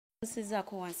This is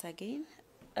Ako once again.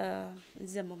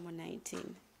 Momo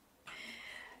 19.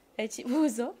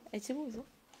 Ekibuuzo.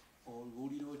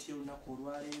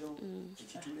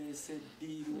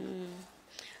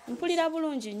 Mpulira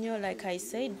bulungi nnyo like I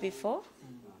said before.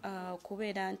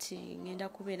 Kubeera nti ngenda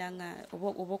kubeera nga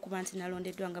oba okuba nti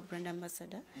nalondeddwa nga brand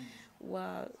ambassador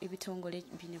wa ebitongole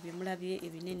bino bye mulabye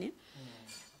ebinene.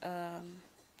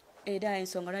 Era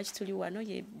ensonga lwaki tuli wano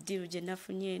ye deal gye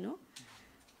nafunye eno.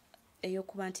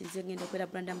 Eyokuba nti nze ngenda okubeera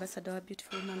brand ambassador wa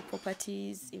Beautiful Woman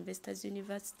Properties, Investors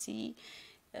University,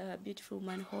 Beautiful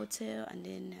Woman Hotel, and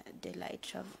then the Light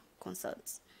Travel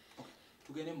Consults.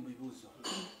 Tugende mu bibuuzo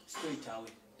straight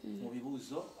away. Mu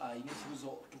bibuuzo ine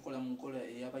kibuuzo tukola mu nkola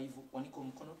y'abayivu wanika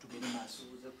omukono tugende maaso.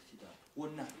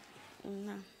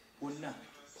 Wonna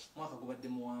mwaka gubadde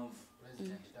muwanvu.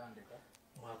 President tandika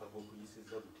mwaka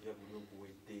gw'okuyisiza gutya buli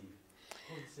oguwedde.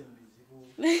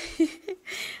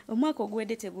 Omwaka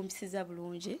oguwedde tegumpisiza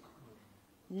bulungi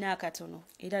n'akatono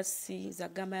era si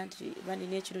zagamba nti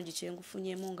banina ekirungi kye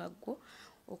ngufunyemu nga gwo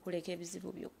okuleka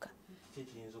ebizibu byokka.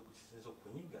 Kiyinza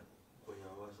okunyiga bwe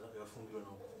yafumbirwa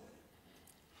n'okufuna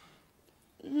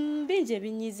bingi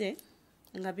ebinyize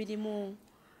nga birimu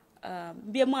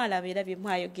bye mwalaba era bye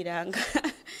mwayogeranga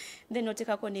then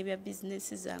oteekako n'ebya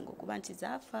bizinesi zange okuba nti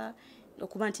zaafa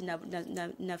okuba nti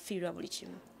nafiirwa buli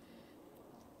kimu.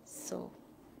 So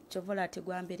chovola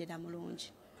tegwamberera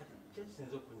mulungi.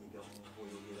 Kyekisinza okunyiga mu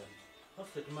bwoyogera.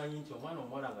 Affe tumanyi nti omwana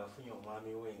omuwala ng'afunye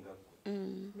omwami we nga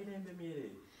mirembe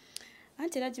myereere.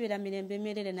 Anti era gibeera mirembe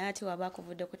myereere naye ate waba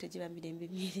akuvuddeko tegiba mirembe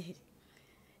myereere.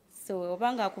 So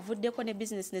oba nga akuvuddeko ne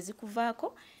bizinesi ne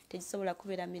zikuvaako tegisobola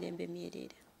kubeera mirembe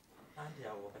myereere. Anti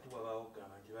awo wakati wabaawo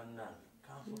okugamba nti bannange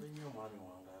kanfube nnyo omwami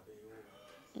wange abeewo.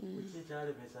 Biki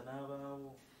ekyalemesa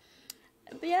n'abaawo?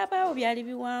 Byabaawo byali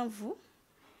biwanvu.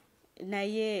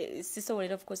 Naye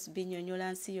sisobolera of course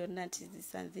binyonyola nsi yonna nti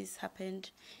this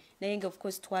happened. Naye nga of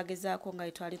course twagezaako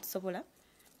nga twali tusobola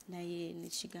naye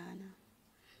nekigaana.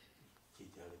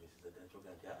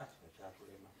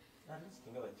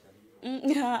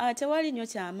 Tewali nnyo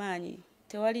kyamaanyi.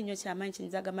 Tewali nnyo kyamaanyi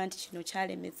kiyinza gamba nti kino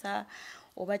kyalemesa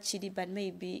oba kiri but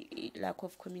maybe lack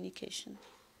of communication.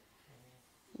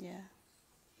 Yeah.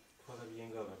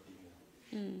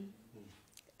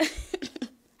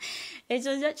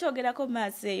 Ekyo kyogerako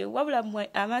maaso eyo wabula mmwe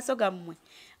amaaso gammwe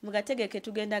mugategeke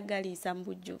tugenda galiisa mu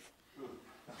bujjuvu.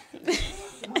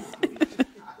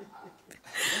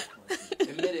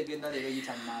 Emmere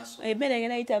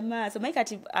egenda yita mu maaso mayi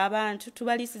kati abantu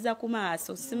tubaliisiza ku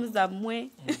maaso simu zammwe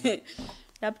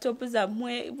laptop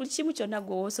zammwe buli kimu kyonna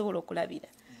gwe osobola okulabira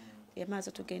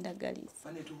amaaso tugenda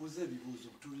galiisa. Tubuuze ebibuuzo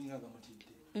tulinga gamutidde.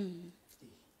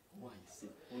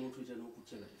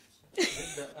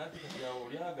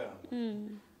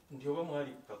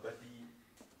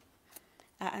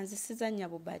 Nze sizannya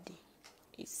bubadi.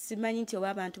 Simanyi nti oba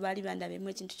abantu baali bandabemu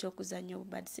ekintu ky'okuzannya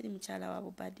obubadi. Siri mukyala wa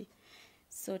bubadi.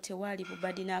 So tewali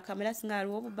bubadi n'akamera singa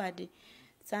aliwo obubadi.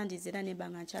 Sandize era ne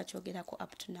banga nkyakyogerako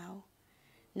up to now.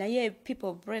 Naye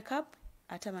people break up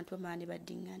ate abantu bamala ne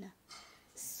baddiŋŋana.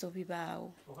 So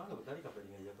bibaawo.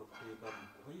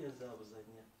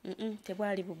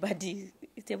 Tebwali bubadi.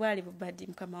 Tebwali bubadi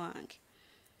mukama wange.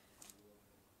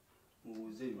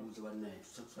 Mubuuze ebibuuzo bannaye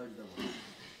tusakusalira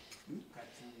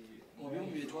kati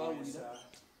obyemu bye twawulira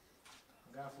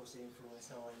ng'afuuse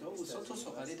influencer wa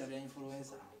tosooka leeta bya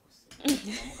influencer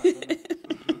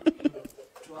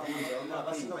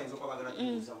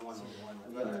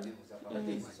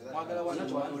mwagala wana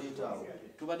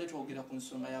tubadde twogera ku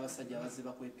nsonga y'abasajja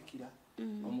abaziba kwepikira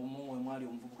omumu we mwali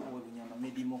omuvubuka we Bunyama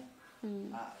Medimo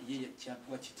ye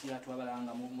kyakuba kitira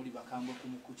twabalanga muli bakambwe ku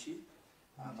mukuki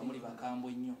nga muli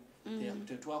bakambwe nnyo.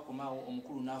 Tetwakomawo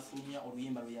omukulu n'afulumya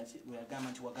oluyimba lwe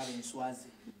yagamba nti wagaba enswazi.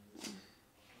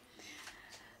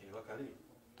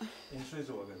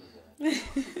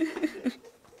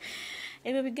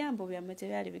 Ebyo bigambo byammwe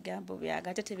tebyali bigambo byange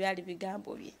ate tebyali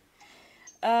bigambo bye.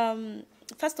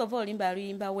 First of all limba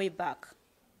luyimba way back.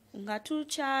 Nga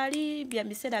tukyali bya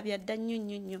biseera byadda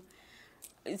nnyo.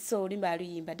 So limba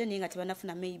luyimba then nga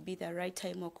tebanafuna maybe the right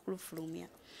time okulufulumya.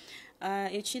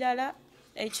 Ekirala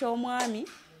eky'omwami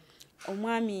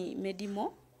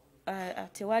Medimo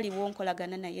tewaliwo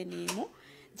nkolagana naye neemu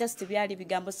just byali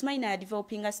bigambo simanyi na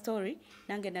developing a story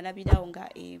nange nalabirawo nga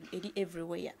eri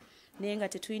everywhere naye nga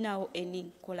tetulinawo eni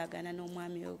nkolagana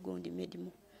n'omwami ogundi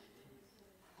Medimo.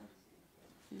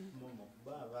 Momo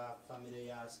baba family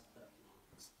ya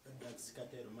Daxx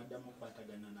Kartel madamu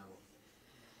kwatagana nabo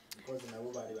because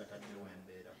nabo bali bataddewo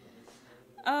embeera.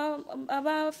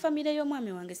 Aba family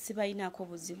y'omwami wange sibayinaako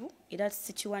buzibu era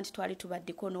sikiwa nti twali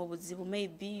tubaddeko n'obuzibu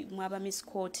maybe mwaba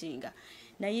misquoting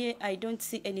naye I don't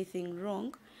see anything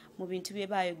wrong mu bintu bye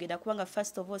baayogera kubanga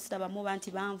first of all sirabamu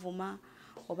banti banvuma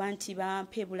oba nti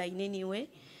bampebula in any way.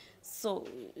 So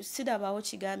sirabawo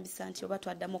kigambisa nti oba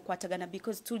twaddamu okukwatagana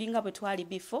because tulinga bwe twali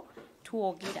before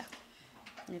tuwogera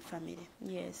ne family.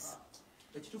 Yes.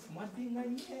 Ekitufu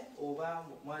mwaddinganye oba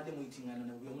mwadde muyitingana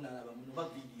ne bwe munalaba muba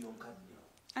video nkadde.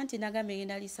 Anti nagambe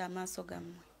ngenda lisa amaaso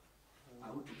gammwe.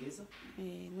 Awo tugeza?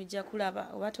 Mujja kulaba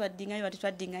oba twaddinganye oba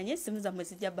tetwaddinganye simu zammwe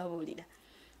zijja babuulira.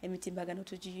 Emitimbagano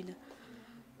tugiyina.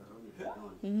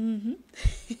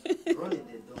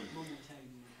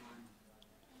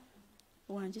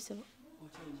 Wanjise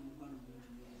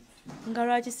nga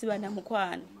lwaki siba na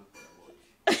mukwano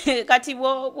kati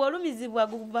bw'olumizibwa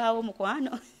guvaawo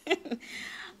mukwano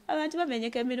abantu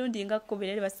bamenyeka emirundi nga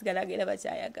 10 basigala gera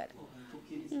bakyayagala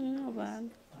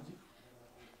obanga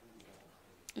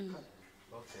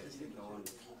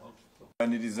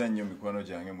tubaniriza nnyo mikwano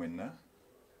gyange mwenna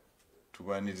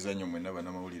tubaniriza nnyo mwenna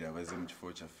bannamawulire abaze mu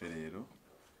kifo kyaffe leero.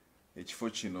 Ekifo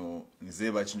kino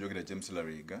nze bakinjogera James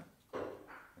Lariga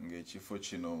ng'ekifo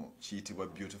kino kiyitibwa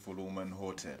Beautiful Woman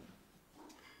Hotel.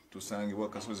 Tusangibwa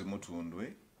Kasozi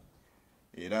Mutundwe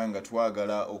era nga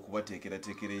twagala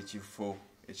okubateekerateekera ekifo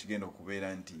ekigenda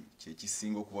okubeera nti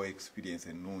kyekisinga okubawo experience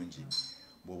ennungi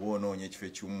bw'oba onoonya ekifo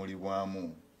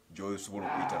ekiwummulibwamu gy'osobola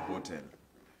okuyita hotel.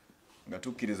 Nga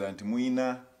tukkiriza nti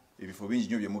muyina ebifo bingi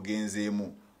nnyo bye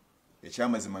mugenzeemu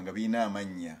ekyamazima nga birina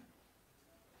amannya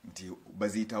nti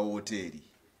baziyita hoteeri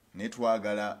naye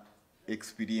twagala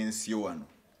experience yo wano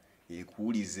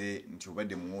ekuwulize nti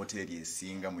obadde mu hoteeri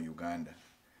esinga mu Uganda.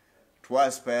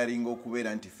 Twaspiringa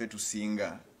okubeera nti ffe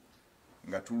tusinga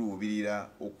nga tuluubirira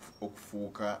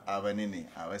okufuuka abanene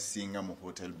abasinga mu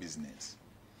hotel business.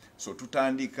 So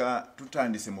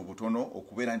tutandise mu butono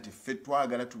okubeera nti ffe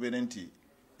twagala tubeere nti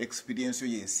experience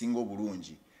yo yesinga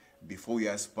obulungi before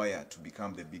you aspire to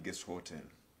become the biggest hotel.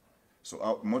 So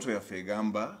our motto yaffe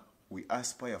egamba, we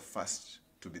aspire first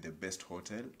to be the best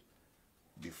hotel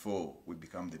before we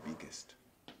become the biggest.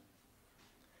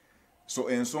 So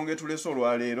ensonga etulese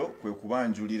olwaleero kwe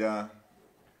kubanjulira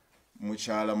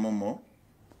mukyala Momo,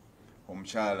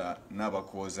 omukyala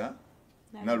Nabakooza,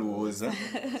 Naluwooza,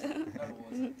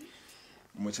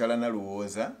 mukyala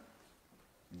Naluwooza,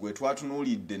 gwe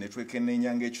twatunuulidde ne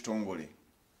twekenneenya ng'ekitongole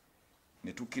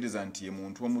ne tukkiriza nti ye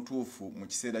muntu omutuufu mu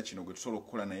kiseera kino gwe tusobola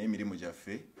okukola naye emirimu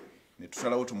gyaffe ne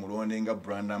tusalawo tumulonde nga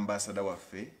brand ambassador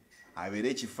waffe abeere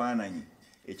ekifaananyi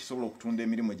ekisobola okutunda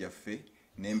emirimu gyaffe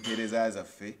n'empeereza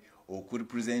zaffe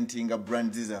okurepresentinga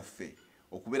brands zaffe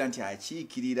okubeera nti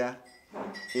akiikirira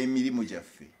emirimu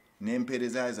gyaffe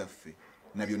n'empeereza zaffe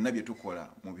na byonna bye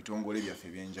tukola mu bitongole byaffe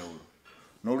eby'enjawulo.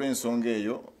 N'olw'ensonga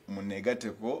eyo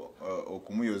muneegatteko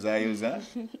okumuyozaayoza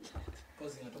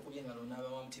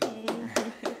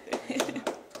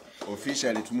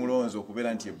officially tumulonze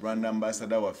okubeera nti brand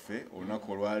ambassador waffe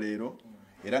olunaku olwaleero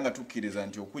era nga tukkiriza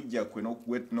nti okujja kwe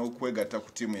n'okwegatta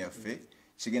ku ttiimu yaffe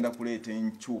kigenda kuleeta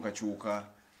enkyukakyuka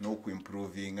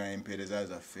n'okuimprovinga empeereza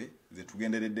zaffe ze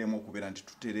tugendereddemu okubeera nti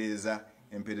tutereeza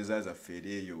empeereza zaffe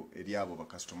eri abo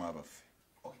bakasitoma baffe.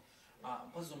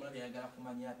 Mpozi omulabi ayagala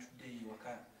kumanya today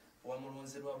waka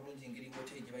wamulonzerwa bulungi engeri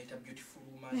hoteli gye bayita Beautiful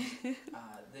Woman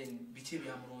then biki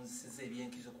byamulonzeseza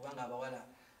ebyenkizo kubanga abawala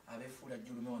abeefuula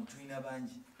jjulume wano tulina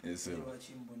bangi.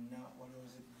 Lwaki mbonna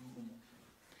walonze Momo?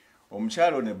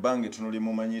 Omukyalo ono ebbanga ettono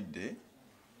limumanyidde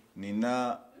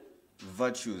nina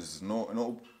virtues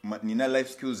nina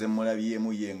life skills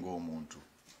emulabyemu ye ng'omuntu.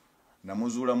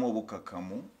 Namuzuulamu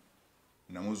obukkakkamu,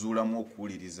 namuzuulamu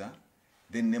okuwuliriza,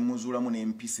 then nemuzuulamu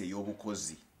n'empisa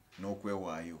ey'obukozi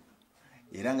n'okwewaayo.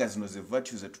 Era nga zino ze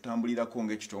virtues tutambulirako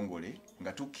ng'ekitongole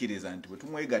nga tukkiriza nti bwe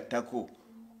tumwegattako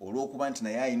olw'okuba nti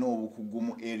naye alina obukugu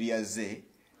mu area ze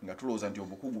nga tulowooza nti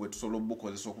obukugu bwe tusobola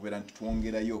obukozesa okubeera nti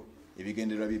twongerayo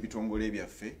ebigendererwa by'ebitongole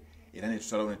byaffe era ne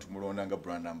tusalawo ne tumulonda nga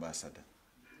brand ambassador.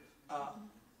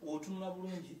 Otunula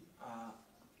bulungi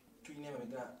tulina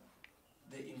emabega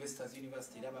the Investors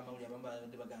University era abamawulire abamu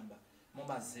babadde bagamba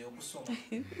mumaze okusoma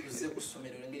tuzze ku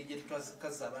ssomero engeri gye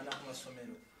tutwazikaza abaana ku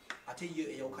masomero ate yo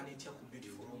eyawukana etya ku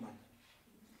Beautiful Woman?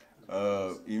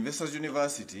 Investors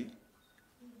University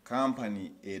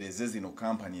company ereze zino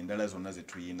company endala zonna ze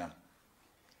tuyina.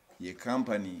 Ye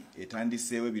company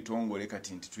etandiseewo ebitongole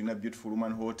kati nti tulina Beautiful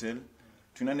Woman Hotel,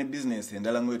 tulina ne business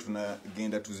endala ngwe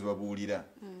tunagenda tuzibabuulira.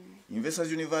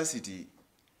 Investors University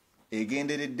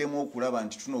egendereddemu okulaba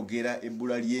nti tunogera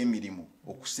ebbula ly'emirimu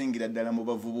okusingira ddala mu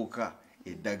bavubuka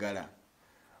eddagala.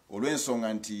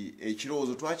 Olw'ensonga nti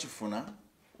ekirowoozo twakifuna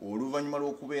oluvannyuma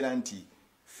lw'okubeera nti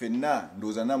ffenna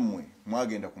ndowooza nammwe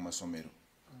mwagenda ku masomero.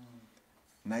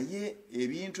 Naye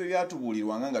ebintu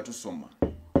ebyatubuulirwanga nga tusoma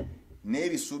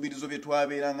n'ebisuubirizo bye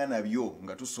twabeeranga nabyo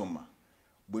nga tusoma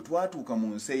bwe twatuuka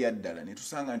mu nsi eyaddala ne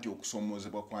tusanga nti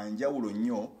okusomoozebwa kwa njawulo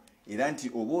nnyo era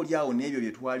nti oba oli awo n'ebyo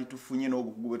bye twali tufunye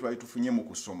n'obukugu bwe twali tufunye mu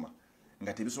kusoma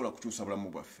nga tebisobola kukyusa bulamu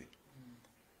bwaffe.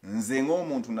 Nze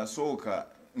ng'omuntu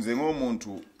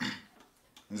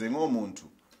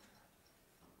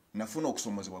nafuna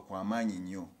okusomoozebwa kwa maanyi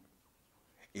nnyo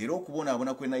era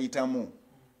okubonaabona kwe nayitamu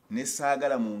ne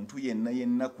saagala muntu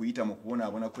yenna kuyita mu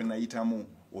kubonaabona kwe nayitamu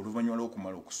oluvannyuma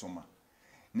lw'okumala okusoma.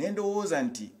 Ne ndowooza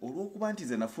nti olw'okuba nti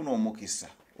ze nafuna omukisa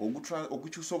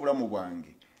okukyusa obulamu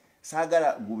bwange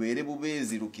saagala gubeere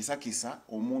bubeezi lukisakisa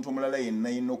omuntu omulala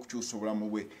yenna okukyusa obulamu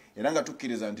bwe era nga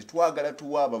tukkiriza nti twagala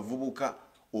tuwa abavubuka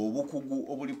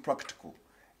obukugu obuli practical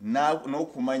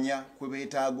n'okumanya kwe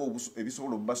beetaaga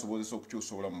ebisobola okubasobozesa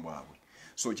okukyusa obulamu bwabwe.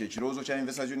 So kyekirowoozo kya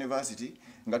Investors University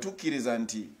nga tukkiriza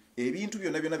nti ebintu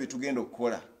byonna bye tugenda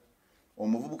okukola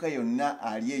omuvubuka yonna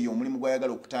ali eyo omulimu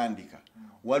gw'ayagala okutandika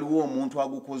waliwo omuntu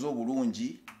agukoze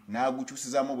obulungi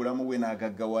n'agukyusizaamu obulamu bwe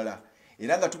n'agaggawala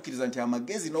era nga tukkiriza nti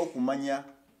amagezi n'okumanya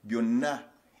byonna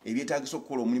ebyetaagisa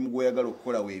okukola omulimu gw'oyagala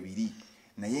okukola weebiri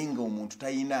naye nga omuntu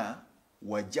talina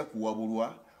wajja kuwabulwa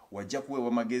wajja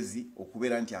kuweebwa amagezi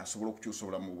okubeera nti asobola okukyusa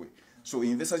obulamu bwe. So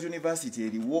Investors University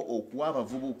eriwo okuwa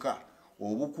abavubuka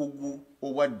obukugu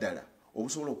obwa ddala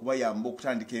obusobola okubayamba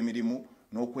okutandika emirimu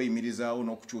n'okweyimirizaawo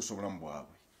n'okukyusa obulamu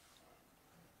bwabwe.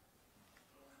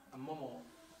 Momo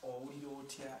owulira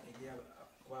otya eri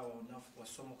abaabo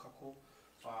wasomokako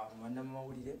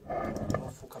bannamawulire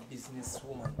n'ofuuka business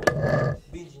woman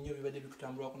bingi nnyo bibadde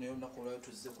bikutambulwako naye olunaku olwayo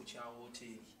tuzze ku kya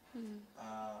woteeri.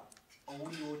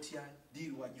 Owulira otya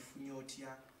diiri wagifunye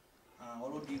otya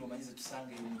waliwo diiri omanyize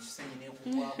tusange mu kisenyi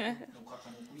nekugwako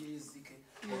nokakana okuyezike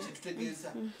okyetutegeeza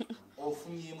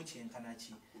ofunyeemu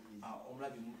kyenkanaki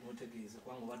omulabi notegeeze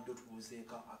kubanga obadde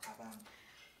otubuuzeeko akabanga.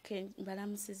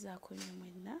 Mbalamusizaako nnyo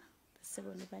mwenna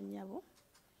basebo ne bannyabo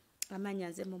amanya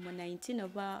nze Momo 19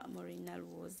 oba Morina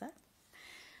Luwoza.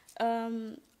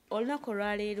 Olunaku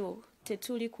olwaleero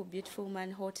tetuli ku Beautiful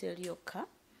Woman Hotel yokka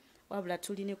wabula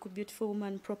tuli ne ku Beautiful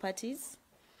Woman Properties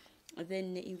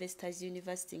then Investors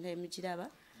University nga emugiraba.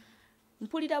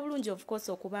 Mpulira bulungi of course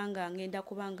okubanga ngenda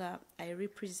kubanga I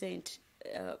represent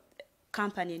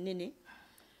company nene.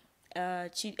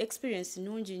 Experience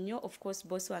nungi nnyo of course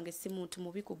boss wange si muntu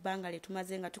mubi ku bbanga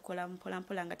letumaze nga tukola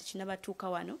mpola nga tekinabatuuka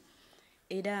wano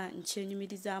era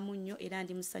nkyenyumirizaamu nnyo era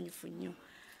ndi musanyufu nnyo.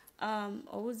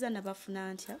 Obuuza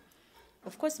nabafuna ntya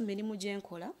of course mirimu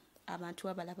gyenkola abantu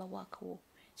abalaba waakawo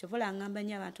kyovola ngamba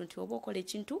nnyo abantu nti oba okola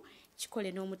ekintu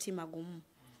kikole n'omutima gumu.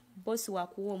 Boss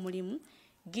wakuwa omulimu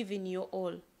giving you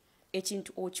all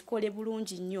ekintu okikole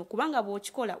bulungi nnyo kubanga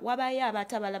bw'okikola wabayo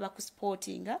abatabalaba ku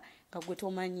sportinga nga gwe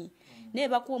tomanyi naye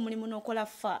bakuwa omulimu n'okola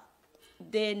fa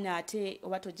then ate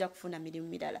oba tojja kufuna mirimu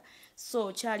mirala.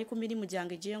 So kyali ku mirimu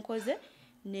gyange gyenkoze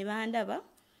ne bandaba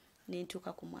ne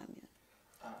ntuuka ku mwami.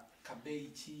 Kabeeyi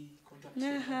ki contract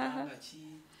ki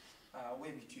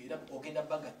webityo era ogenda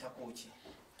bagattako ki?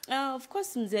 Of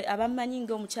course nze abamanyi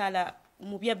ng'omukyala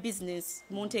mu bya business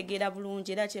muntegeera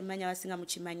bulungi era kyemmanya abasinga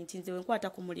mukimanyi nti nze wenkwata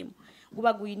ku mulimu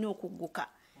guba guyina okugguka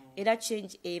era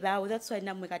change ebaawo. That's why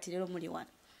nammwe kati leero muli wano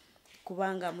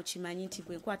kubanga mukimanyi nti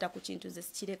bwe nkwata ku kintu nze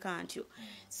sikireka ntyo.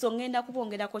 So ngenda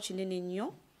kubongerako kinene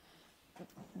nnyo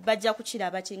bajja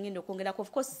kukiraba kyengenda okwongerako.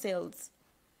 Of course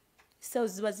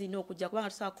sales ziba zirina okujja kubanga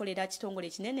tusobola kukolera kitongole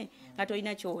kinene nga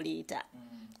tolina kyoleeta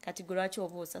kati gwe lwaki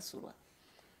oba osasulwa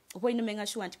oba olina omenga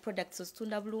sure nti products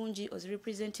ozitunda bulungi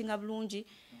ozirepresentinga bulungi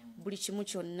buli kimu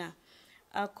kyonna.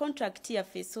 Contract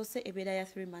yaffe esoose ebeera ya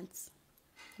 3 months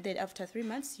then after 3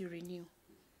 months you renew.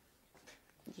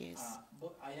 Yes.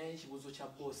 Ayina ekibuuzo kya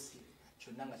boosi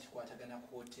kyonna nga kikwatagana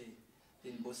ku hoteri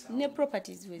ne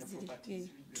properties weziri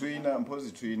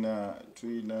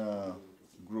tuyina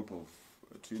group of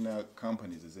tuyina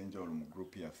companies ezenjawulo mu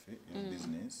group yaffe ya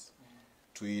business.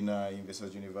 Tuyina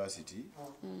Investors University,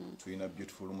 tuyina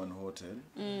Beautiful Woman Hotel,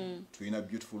 tuyina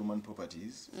Beautiful Woman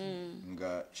Properties,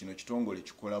 nga kino kitongole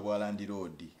kikola bwa land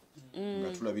road,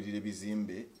 nga tulabirira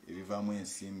ebizimbe ebivaamu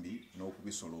ensimbi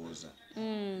n'okubisolooza.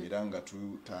 Era nga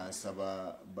tutaasa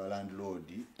ba land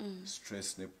road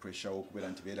stress ne pressure okubeera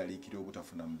nti beeraliikira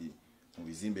obutafuna mu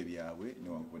bizimbe byabwe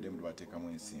newankubadde mu bateekamu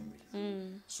ensimbi.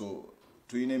 So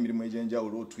tuyina emirimu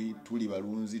egy'enjawulo, tuli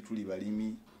balunzi, tuli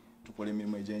balimi, tukola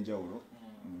emirimu egy'enjawulo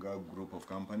nga group of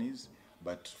companies,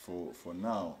 but for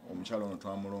now omukyalo ono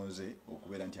twamulonze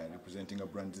okubeera nti representing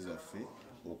brands zaffe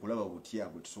okulaba butya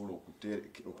bwe tusobola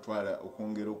okutwala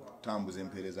okwongera okutambuza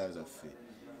empeereza zaffe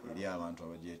eri abantu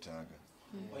abagyetaaga.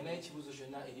 Olina ekibuuzo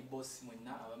kyonna eri boosi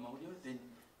mwenna abamawulire then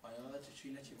ayaba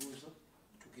tetulina kibuuzo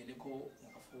tugendeko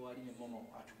mukafu wali ne Momo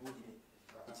atubuulire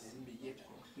ekizimbe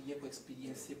yeeko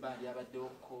experience bandi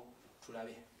abaddeko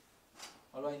tulabe.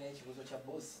 olwalina ekibuuzo kya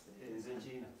boss nze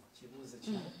nkirina kibuuzo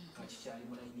kino nga kikyali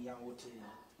mu layini ya hoteli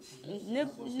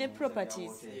ne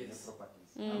properties.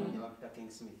 Dr. King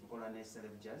Smith nkola ne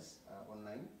Celeb Jazz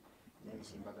online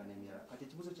n'emisimbaga n'emirala kati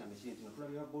ekibuuzo kyange kiri nti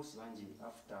tulabira boss bangi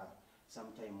after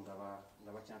some time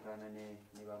nga bakyankalana ne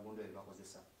bagundu bye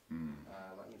bakozesa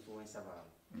ba influencer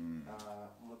baabwe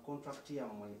mu contract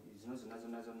yammwe zino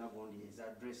zonna gundi eza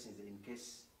addresses in case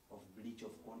of breach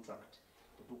of contract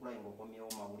tetukulaye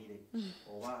ng'okomyewo mawulire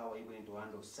oba how are you going to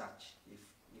handle such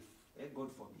if God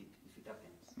forbid if it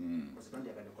happens because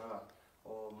twandyagadde kulaba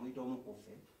omuyita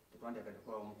omukuffe tetwandyagadde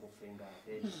kulaba omukuffe nga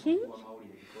wa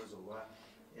mawulire because oba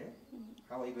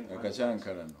how are you going to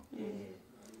akacyankalano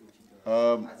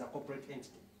as a corporate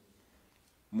entity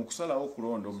mu kusalawo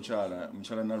okulonda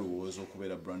omukyala Nalowooza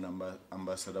okubeera brand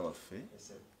ambassador waffe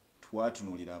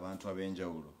twatunuulira abantu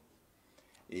ab'enjawulo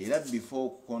era before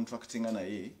contractinga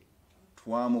naye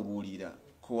twamubuulira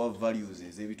core values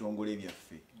ez'ebitongole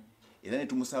byaffe era ne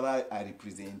tumusaba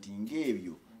arepresentinga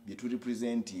ebyo bye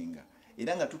turepresentinga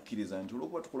era nga tukkiriza nti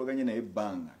olwokuba tukolaganye naye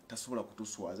ebbanga tasobola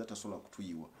kutuswaza tasobola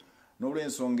kutuyiwa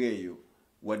n'olw'ensonga eyo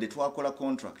wadde twakola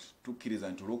contract tukkiriza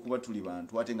nti olwokuba tuli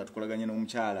bantu ate nga tukolaganye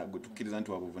n'omukyala gwe tukkiriza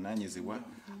nti wabuvunaanyizibwa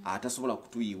atasobola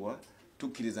kutuyiwa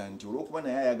tukkiriza nti olwokuba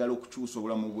naye ayagala okukyusa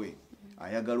obulamu bwe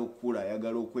ayagala okukula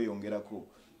ayagala okweyongerako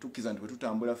tukkiriza nti bwe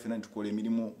tutambula ffena ne tukola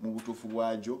emirimu mu butuufu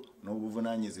bwagyo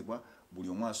n'obuvunaanyizibwa buli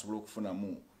omu asobola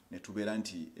okufunamu ne tubeera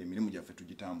nti emirimu gyaffe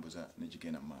tugitambuza ne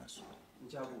gigenda mu maaso.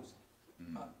 Njabuuza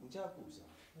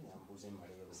nyambuuza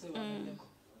emmaleero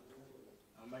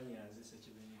amanyi yanze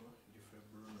Sekibingo Difre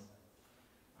Bruno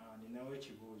ninawo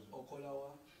ekibuuzo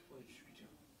okolawa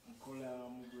nkola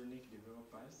mu Brunic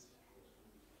Developers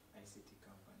ICT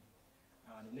company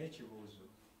nina ekibuuzo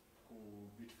ku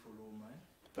Beautiful Woman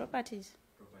Properties.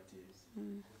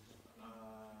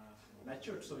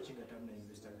 Nakyo tusobola kigattamu na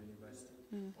Investors University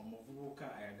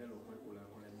omuvubuka ayagala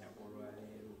okwekulaakulanya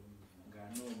olwaleero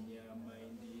ng'anoonya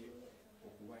mayindi ye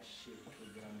okuba shape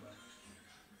tugamba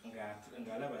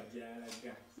ng'alaba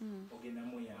gy'alaga ogenda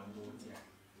muyamba otya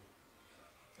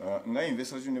nga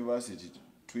Investors University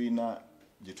tuyina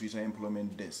gye tuyita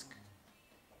employment desk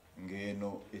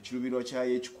ng'eno ekirubirwa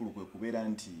kyayo ekikulu kwe kubeera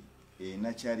nti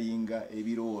enakyalinga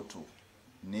ebirooto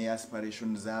ne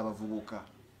aspiration z'abavubuka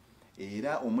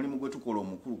era omulimu gwe tukola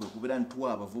omukulu kwe kubeera nti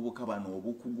tuwa abavubuka bano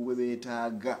obukugu bwe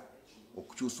beetaaga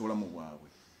okukyusa obulamu bwabwe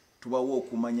tubawo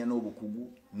okumanya n'obukugu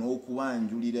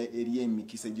n'okubanjulira eri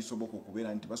emikisa egisoboka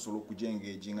okubeera nti basobola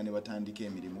okujengeejinga ne batandika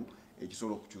emirimu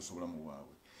egisobola okukyusa obulamu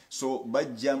bwabwe so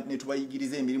bajja ne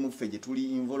tubayigiriza emirimu ffe gye tuli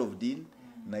involved in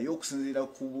naye okusinziira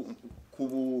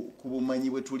ku bumanyi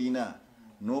bwe tulina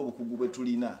n'obukugu bwe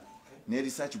tulina ne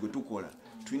research gwe tukola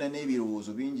tulina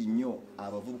n'ebirowoozo bingi nnyo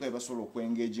abavubuka bye basobola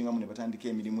okwengeejingamu ne batandika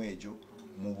emirimu egyo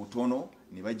mu butono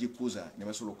ne bagikuza ne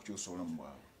basobola okukyusa obulamu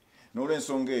bwabwe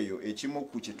n'olw'ensonga eyo ekimu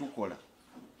ku kye tukola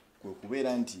kwe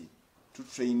kubeera nti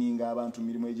tutraininga abantu mu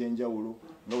mirimu egy'enjawulo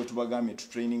nga bwe tubagambye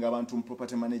tutraininga abantu mu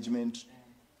property management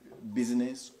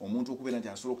business omuntu okubeera nti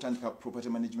asobola okutandika property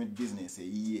management business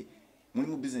eyiye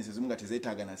mulimu business ezimu nga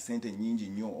tezeetaaga na ssente nnyingi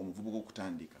nnyo omuvubuka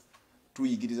okutandika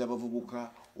tuyigiriza abavubuka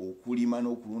okulima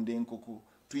n'okulunda enkoko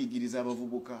tuyigiriza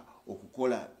abavubuka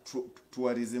okukola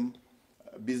tourism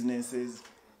businesses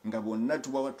nga bonna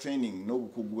tubawa training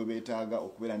n'obukugu bwe beetaaga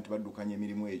okubeera nti baddukanya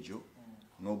emirimu egyo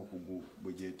n'obukugu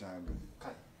bwe gyetaaga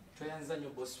kale tweyanza nnyo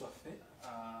bosi waffe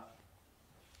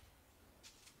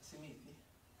Simithi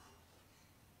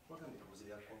wagambye tubuuze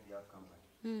bya company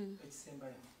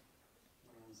ekisembayo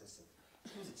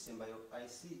ekisembayo I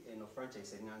see eno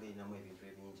franchise erinanga erinamu ebintu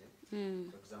ebingi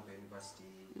for example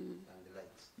university and the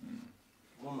likes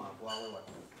Momo agwawe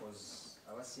watu because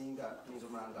abasinga tuyinza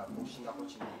omala nga okushingako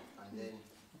kino and then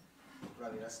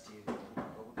tulabira Steve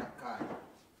obutakkaanya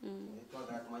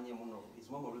twagala tumanye muno is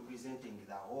Momo representing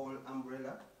the whole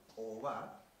umbrella oba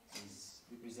is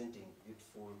representing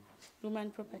Beautiful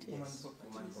Woman Properties.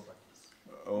 Woman Properties.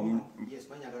 Yes,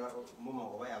 manyagala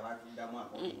Momo oba yabatuddamu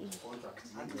ako contract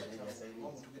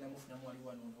tugenda mufunamu wali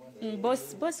wano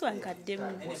Boss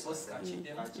wankaddemu. bosi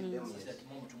kakiddemu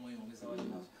Momo tumweyongeza wali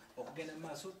okugenda mu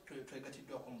maaso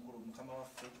twegatiddwako omukulu mukama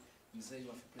waffe muzeeyi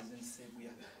waffe President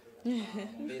Sebuya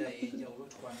mu mbeera y'enjawulo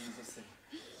tukwaniriza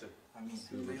Sebu amin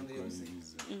tweyongere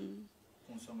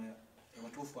ku nsonga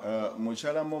ewatuufu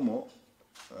mukyala Momo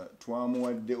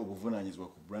twamuwadde obuvunaanyizibwa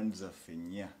ku brand zaffe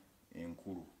nnya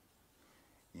enkulu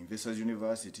Investors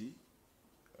University,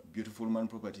 Beautiful Woman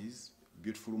Properties,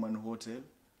 Beautiful Woman Hotel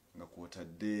nga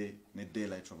kwotadde ne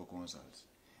Daylight Travel Consults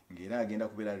ng'era agenda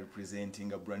kubeera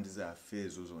representinga brand zaffe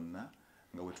ezo zonna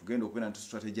nga bwe tugenda okubeera nti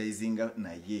strategizinga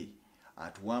naye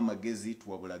atuwa amagezi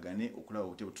tuwabulagane okulaba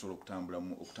obutebe tusobola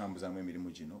okutambuzaamu emirimu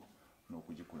gino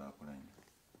n'okugikulaakulanya.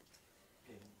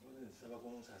 Nsaba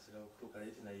kumusaasira okutuuka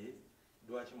leeti naye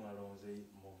lwaki mwalonze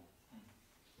Momo?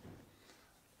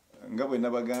 Nga bwe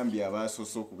nabagambye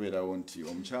abasoose okubeerawo nti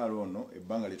omukyalo ono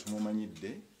ebbanga lye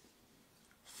tumumanyidde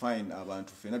fine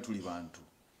abantu ffena tuli bantu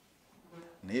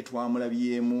naye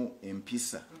twamulabyemu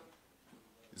empisa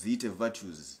ziyite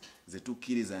virtues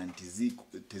zetukkiriza nti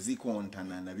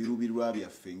tezikontana na birubirwa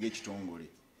byaffe ng'ekitongole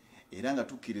era nga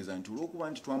tukkiriza nti olw'okuba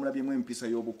nti twamulabyemu empisa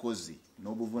y'obukozi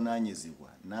n'obuvunaanyizibwa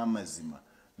n'amazima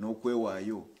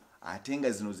n'okwewaayo ate nga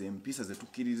zino ze mpisa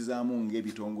zetukkiririzaamu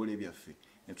ng'ebitongole byaffe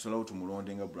ne tusalawo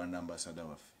tumulonde nga brand ambassador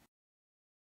waffe.